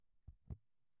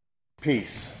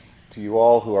Peace to you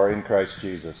all who are in Christ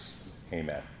Jesus.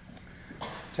 Amen. The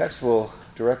text we'll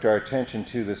direct our attention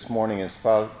to this morning is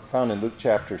found in Luke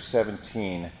chapter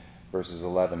 17, verses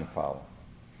 11 and following.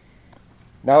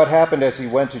 Now it happened as he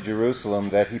went to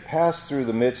Jerusalem that he passed through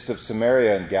the midst of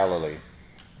Samaria and Galilee.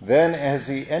 Then as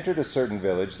he entered a certain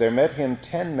village, there met him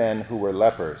 10 men who were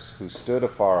lepers, who stood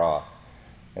afar off.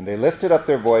 And they lifted up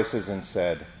their voices and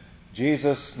said,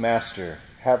 "Jesus, Master,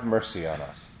 have mercy on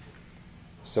us."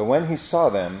 So when he saw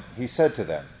them, he said to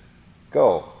them,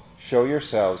 "Go, show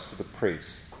yourselves to the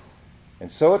priests."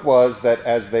 And so it was that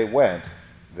as they went,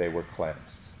 they were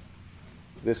cleansed.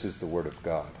 This is the word of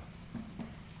God.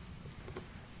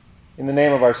 In the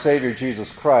name of our Savior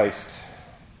Jesus Christ,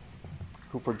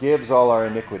 who forgives all our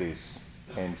iniquities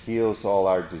and heals all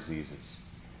our diseases.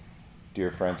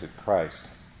 Dear friends in Christ,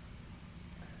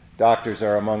 doctors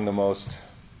are among the most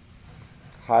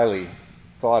highly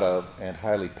thought of and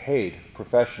highly paid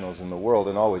professionals in the world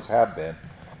and always have been.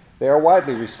 They are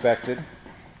widely respected.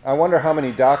 I wonder how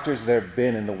many doctors there have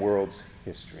been in the world's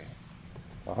history.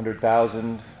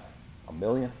 100,000, a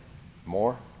million,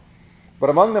 more?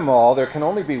 But among them all, there can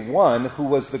only be one who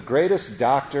was the greatest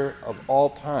doctor of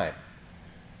all time.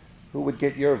 Who would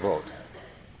get your vote?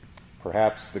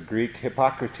 Perhaps the Greek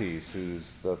Hippocrates,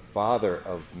 who's the father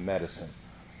of medicine.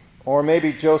 Or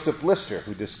maybe Joseph Lister,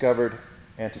 who discovered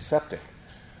antiseptic.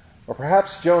 Or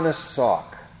perhaps Jonas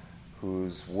Salk,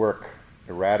 whose work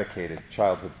eradicated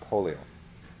childhood polio.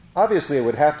 Obviously, it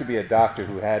would have to be a doctor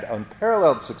who had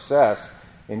unparalleled success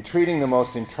in treating the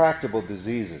most intractable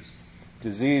diseases.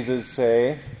 Diseases,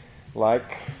 say,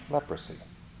 like leprosy.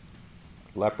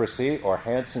 Leprosy, or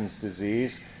Hansen's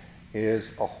disease,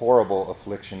 is a horrible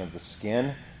affliction of the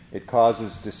skin. It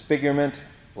causes disfigurement,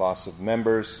 loss of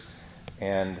members,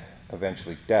 and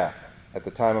eventually death. At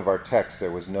the time of our text,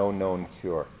 there was no known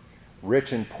cure.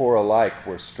 Rich and poor alike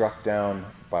were struck down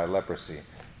by leprosy,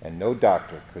 and no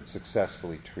doctor could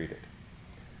successfully treat it.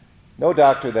 No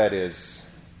doctor, that is,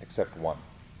 except one.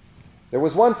 There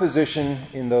was one physician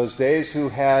in those days who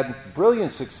had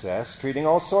brilliant success treating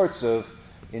all sorts of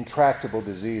intractable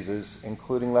diseases,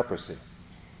 including leprosy.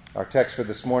 Our text for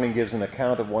this morning gives an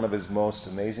account of one of his most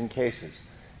amazing cases,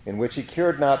 in which he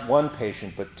cured not one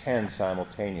patient but 10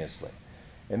 simultaneously.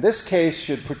 And this case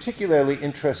should particularly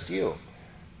interest you,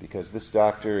 because this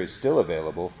doctor is still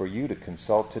available for you to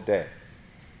consult today.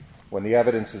 When the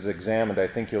evidence is examined, I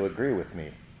think you'll agree with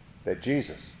me that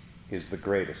Jesus is the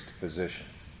greatest physician.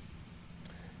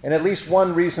 And at least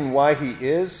one reason why he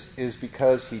is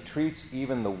because he treats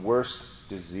even the worst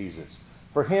diseases.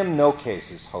 For him, no case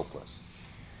is hopeless.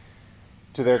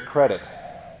 To their credit,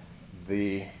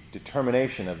 the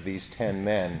determination of these 10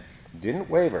 men didn't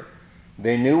waver.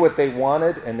 They knew what they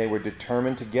wanted, and they were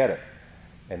determined to get it.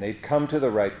 And they'd come to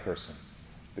the right person,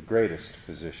 the greatest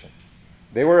physician.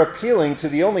 They were appealing to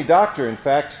the only doctor, in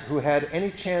fact, who had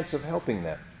any chance of helping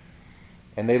them.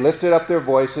 And they lifted up their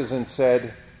voices and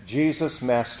said, "Jesus,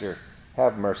 Master,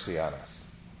 have mercy on us."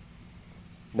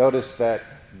 Notice that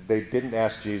they didn't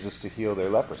ask Jesus to heal their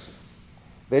leprosy.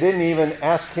 They didn't even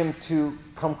ask him to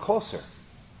come closer.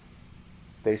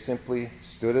 They simply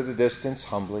stood at a distance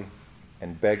humbly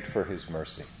and begged for his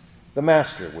mercy. The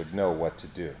Master would know what to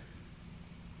do.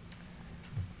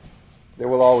 There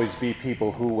will always be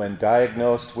people who, when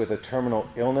diagnosed with a terminal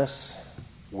illness,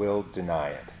 will deny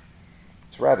it.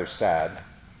 It's rather sad.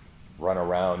 Run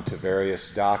around to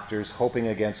various doctors, hoping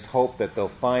against hope that they'll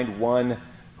find one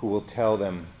who will tell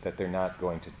them that they're not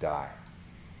going to die.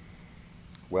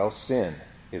 Well, sin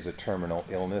is a terminal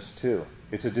illness too.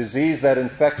 It's a disease that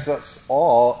infects us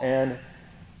all, and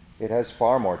it has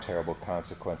far more terrible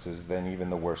consequences than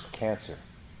even the worst cancer.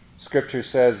 Scripture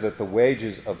says that the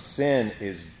wages of sin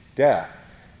is death.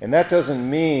 And that doesn't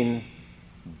mean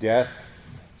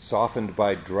death softened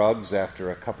by drugs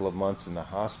after a couple of months in the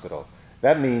hospital.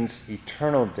 That means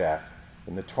eternal death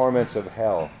in the torments of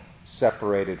hell,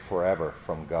 separated forever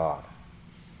from God.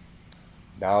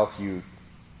 Now, if you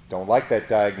don't like that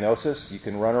diagnosis, you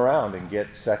can run around and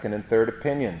get second and third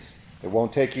opinions. It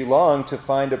won't take you long to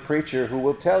find a preacher who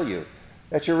will tell you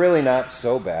that you're really not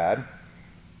so bad.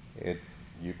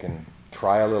 You can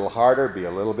try a little harder, be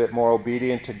a little bit more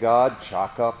obedient to God,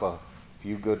 chalk up a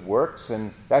few good works,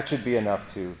 and that should be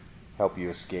enough to help you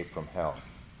escape from hell.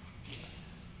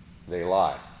 They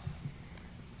lie.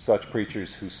 Such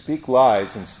preachers who speak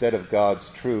lies instead of God's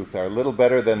truth are little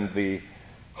better than the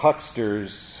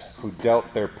hucksters who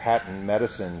dealt their patent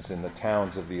medicines in the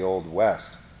towns of the Old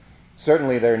West.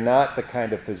 Certainly they're not the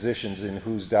kind of physicians in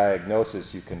whose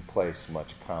diagnosis you can place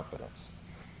much confidence.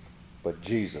 But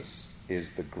Jesus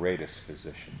is the greatest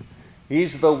physician.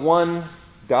 He's the one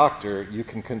doctor you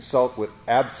can consult with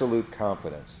absolute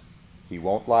confidence. He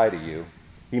won't lie to you.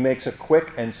 He makes a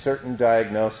quick and certain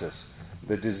diagnosis.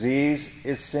 The disease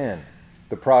is sin.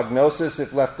 The prognosis,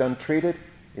 if left untreated,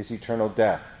 is eternal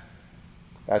death.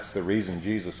 That's the reason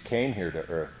Jesus came here to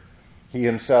earth. He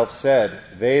himself said,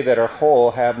 "They that are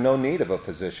whole have no need of a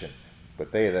physician,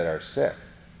 but they that are sick.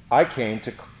 I came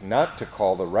not to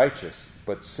call the righteous,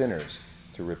 but sinners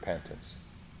to repentance."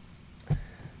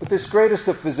 But this greatest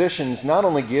of physicians not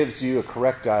only gives you a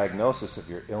correct diagnosis of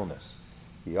your illness,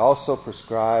 he also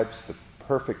prescribes the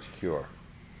perfect cure.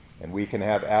 And we can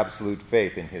have absolute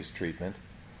faith in his treatment.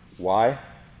 Why?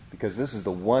 Because this is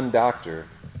the one doctor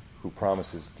who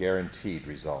promises guaranteed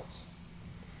results.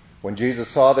 When Jesus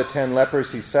saw the 10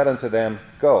 lepers, he said unto them,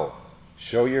 "Go,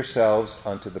 show yourselves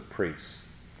unto the priests."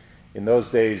 In those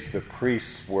days, the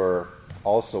priests were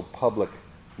also public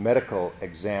medical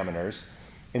examiners.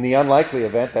 In the unlikely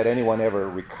event that anyone ever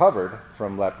recovered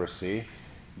from leprosy,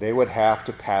 they would have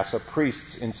to pass a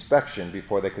priest's inspection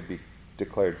before they could be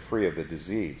declared free of the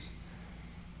disease.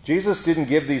 Jesus didn't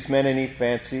give these men any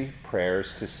fancy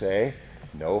prayers to say,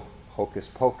 no hocus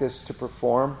pocus to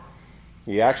perform.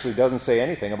 He actually doesn't say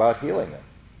anything about healing them.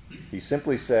 He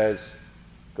simply says,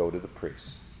 "Go to the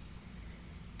priests."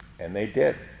 And they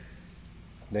did.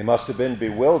 They must have been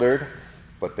bewildered,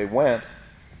 but they went.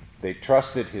 They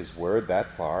trusted his word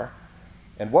that far.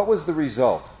 And what was the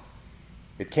result?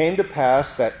 It came to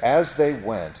pass that as they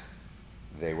went,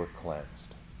 they were cleansed.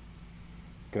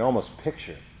 You can almost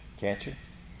picture it, can't you?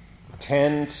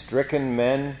 10 stricken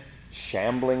men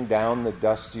shambling down the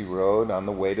dusty road on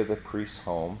the way to the priest's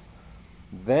home.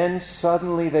 Then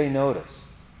suddenly they notice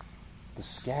the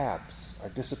scabs are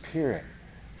disappearing.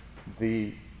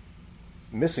 The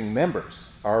missing members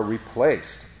are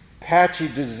replaced. Patchy,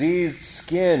 diseased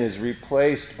skin is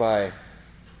replaced by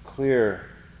clear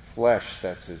flesh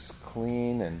that's as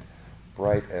clean and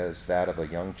bright as that of a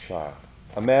young child.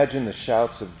 Imagine the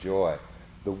shouts of joy,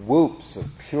 the whoops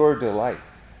of pure delight.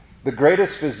 The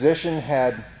greatest physician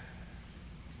had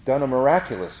done a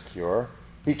miraculous cure.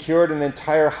 He cured an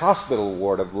entire hospital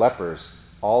ward of lepers,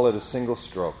 all at a single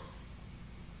stroke.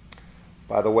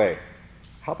 By the way,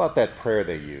 how about that prayer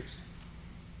they used?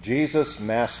 "Jesus,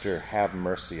 Master, have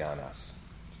mercy on us."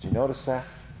 Did you notice that?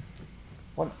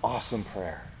 What an awesome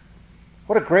prayer.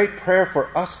 What a great prayer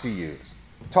for us to use.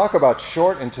 Talk about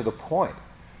short and to the point.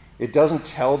 It doesn't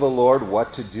tell the Lord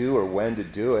what to do or when to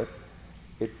do it.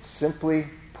 It simply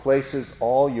places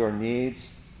all your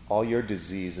needs, all your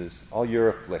diseases, all your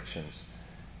afflictions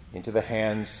into the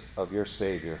hands of your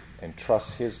Savior and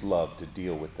trust his love to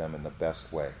deal with them in the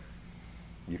best way.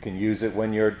 You can use it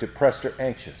when you're depressed or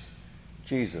anxious.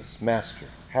 "Jesus, Master,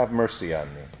 have mercy on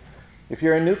me." If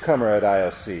you're a newcomer at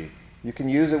IOC, you can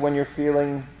use it when you're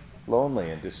feeling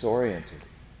lonely and disoriented.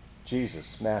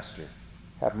 "Jesus, Master,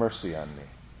 have mercy on me."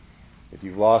 If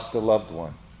you've lost a loved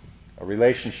one, a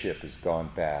relationship has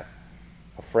gone bad,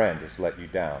 a friend has let you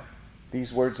down,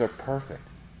 these words are perfect.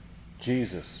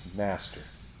 "Jesus, Master,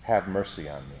 have mercy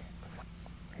on me."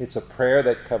 It's a prayer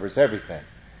that covers everything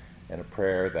and a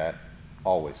prayer that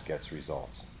always gets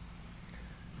results.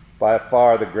 By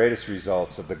far the greatest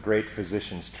results of the great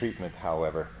physician's treatment,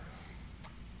 however,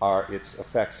 are its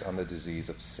effects on the disease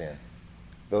of sin.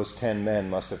 Those 10 men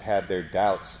must have had their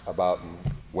doubts about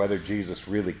whether Jesus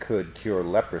really could cure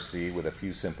leprosy with a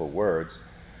few simple words.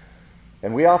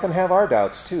 And we often have our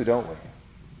doubts too, don't we?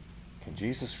 Can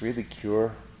Jesus really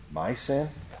cure my sin?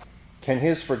 Can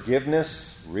his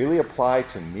forgiveness really apply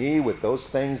to me with those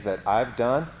things that I've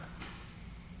done?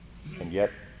 And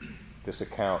yet, this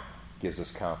account gives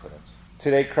us confidence.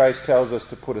 Today, Christ tells us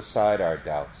to put aside our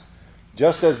doubts.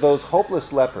 Just as those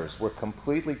hopeless lepers were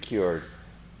completely cured,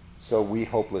 so we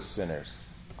hopeless sinners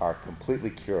are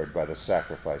completely cured by the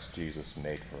sacrifice Jesus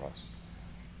made for us.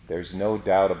 There's no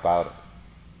doubt about it.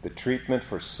 The treatment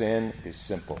for sin is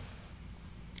simple.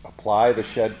 Apply the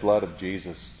shed blood of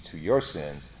Jesus to your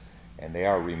sins, and they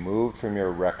are removed from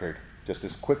your record just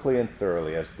as quickly and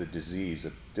thoroughly as the disease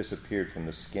disappeared from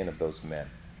the skin of those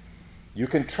men. You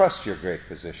can trust your great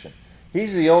physician.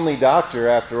 He's the only doctor,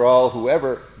 after all, who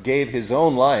ever gave his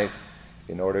own life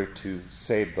in order to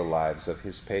save the lives of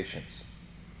his patients.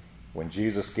 When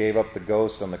Jesus gave up the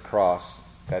ghost on the cross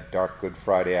that dark Good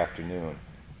Friday afternoon,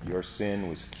 your sin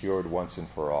was cured once and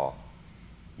for all.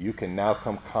 You can now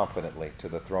come confidently to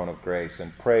the throne of grace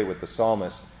and pray with the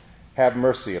psalmist, "Have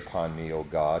mercy upon me, O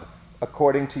God,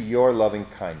 according to your loving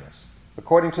kindness.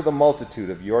 According to the multitude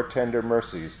of your tender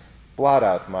mercies, blot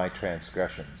out my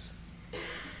transgressions.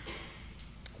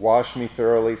 Wash me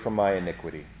thoroughly from my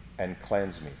iniquity and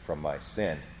cleanse me from my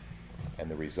sin." And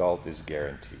the result is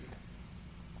guaranteed.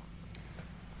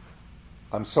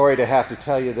 I'm sorry to have to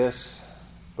tell you this,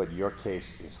 but your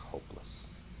case is hopeless.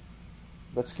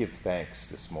 Let's give thanks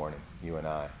this morning, you and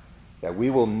I, that we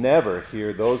will never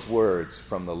hear those words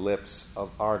from the lips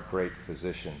of our great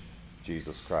physician,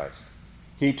 Jesus Christ.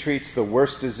 He treats the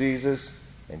worst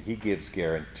diseases, and he gives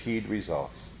guaranteed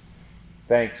results.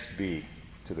 Thanks be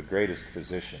to the greatest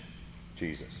physician,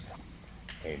 Jesus.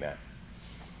 Amen.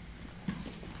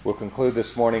 We'll conclude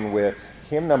this morning with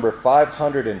hymn number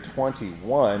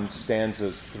 521,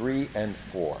 stanzas 3 and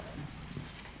 4.